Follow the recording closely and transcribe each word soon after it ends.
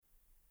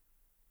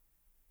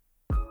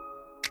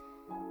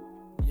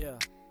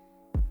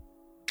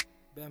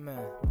Batman,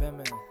 yeah.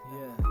 Batman.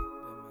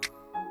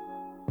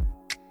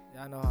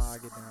 Y'all know how I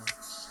get down.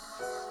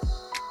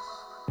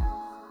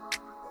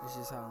 This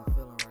is how I'm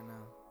feeling right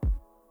now.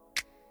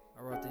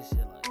 I wrote this shit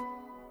like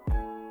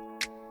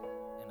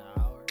in an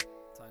hour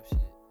type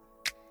shit.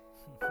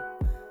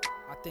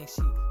 I think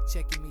she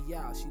checking me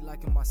out, she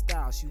liking my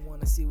style, she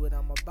wanna see what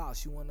I'm about,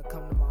 she wanna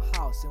come to my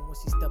house, and when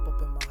she step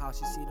up in my house,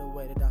 she see the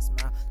way that I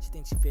smile, she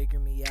thinks she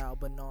figuring me out,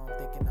 but no, I'm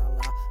thinking out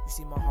loud. You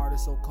see my heart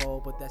is so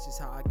cold, but that's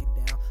just how I get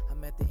down.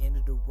 I'm at the end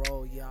of the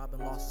road, yeah, I've been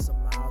lost for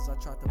some miles. I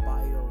tried to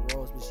buy her a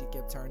rose, but she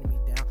kept turning me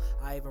down.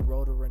 I even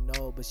wrote her a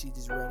note, but she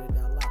just read it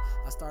out loud.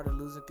 I started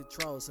losing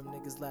control, some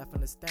niggas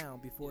laughing us down.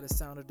 Before the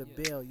sound of the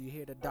bell, you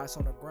hear the dice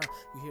on the ground,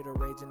 you hear the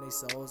rage in their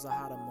souls of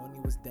how the money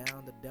was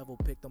down. The devil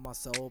picked on my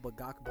soul, but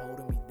God kept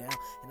holding me down.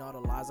 And all the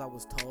lies I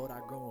was told,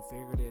 I grew and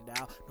figured it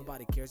out.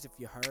 Nobody cares if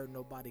you're hurt,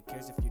 nobody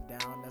cares if you're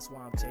down. That's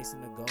why I'm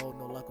chasing the gold,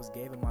 no luck was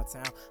gave in my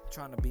town. I'm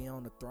trying to be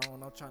on the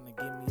throne, I'm trying to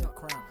give me a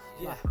crown.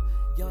 Yeah,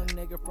 young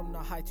nigga from the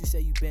heights, you say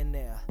you been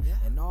there.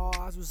 And all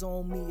eyes was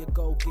on me, a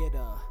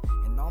go-getter.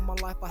 And all my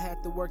life I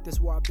had to work, that's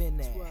where I been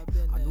at.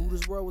 I knew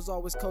this world was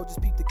always cold,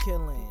 just peep the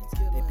killings.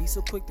 They be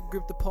so quick to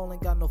grip the pole,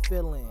 ain't got no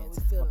feelings.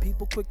 My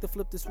people quick to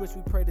flip the switch,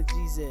 we pray to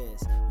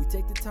Jesus. We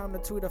take the time to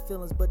tweet our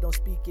feelings, but don't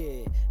speak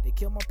it. They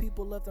kill my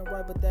people left and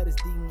right, but that is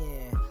the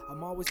end.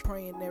 I'm always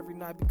praying every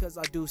night because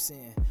I do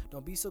sin.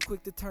 Don't be so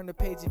quick to turn the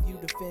page if you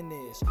to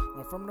finish.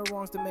 Learn from the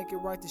wrongs to make it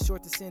right, to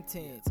short the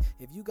sentence.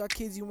 If you got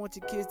kids, you want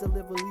your kids to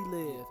live where we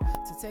live.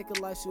 To take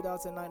a life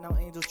shootout tonight, now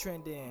angels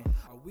trending.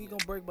 Are we gon'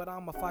 break, but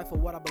I'ma fight for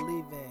what I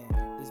believe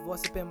in. This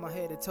voice up in my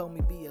head that told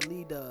me be a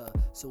leader,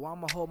 so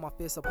I'ma hold my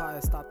fist up high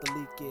and stop the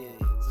leakage.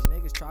 So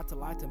niggas tried to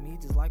lie to me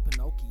just like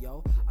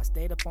Pinocchio. I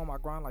stayed up on my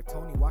grind like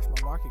Tony, watch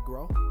my market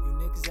grow. You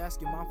niggas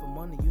ask your mom for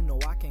money, you know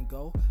I can't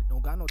go.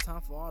 Don't got no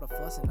time for all the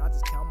fuss and I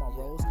just count my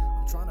rolls.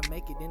 I'm trying to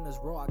make it in this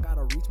row, I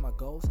gotta reach my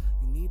goals.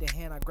 You need a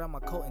hand, I grab my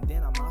coat and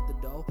then I'm out the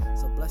door.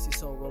 So bless your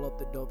soul, roll up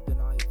the dope, then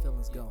all your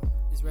feelings go.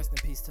 Just rest in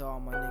peace to all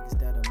my niggas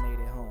that have made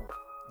it home.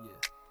 Yeah,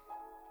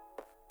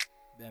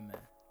 Batman.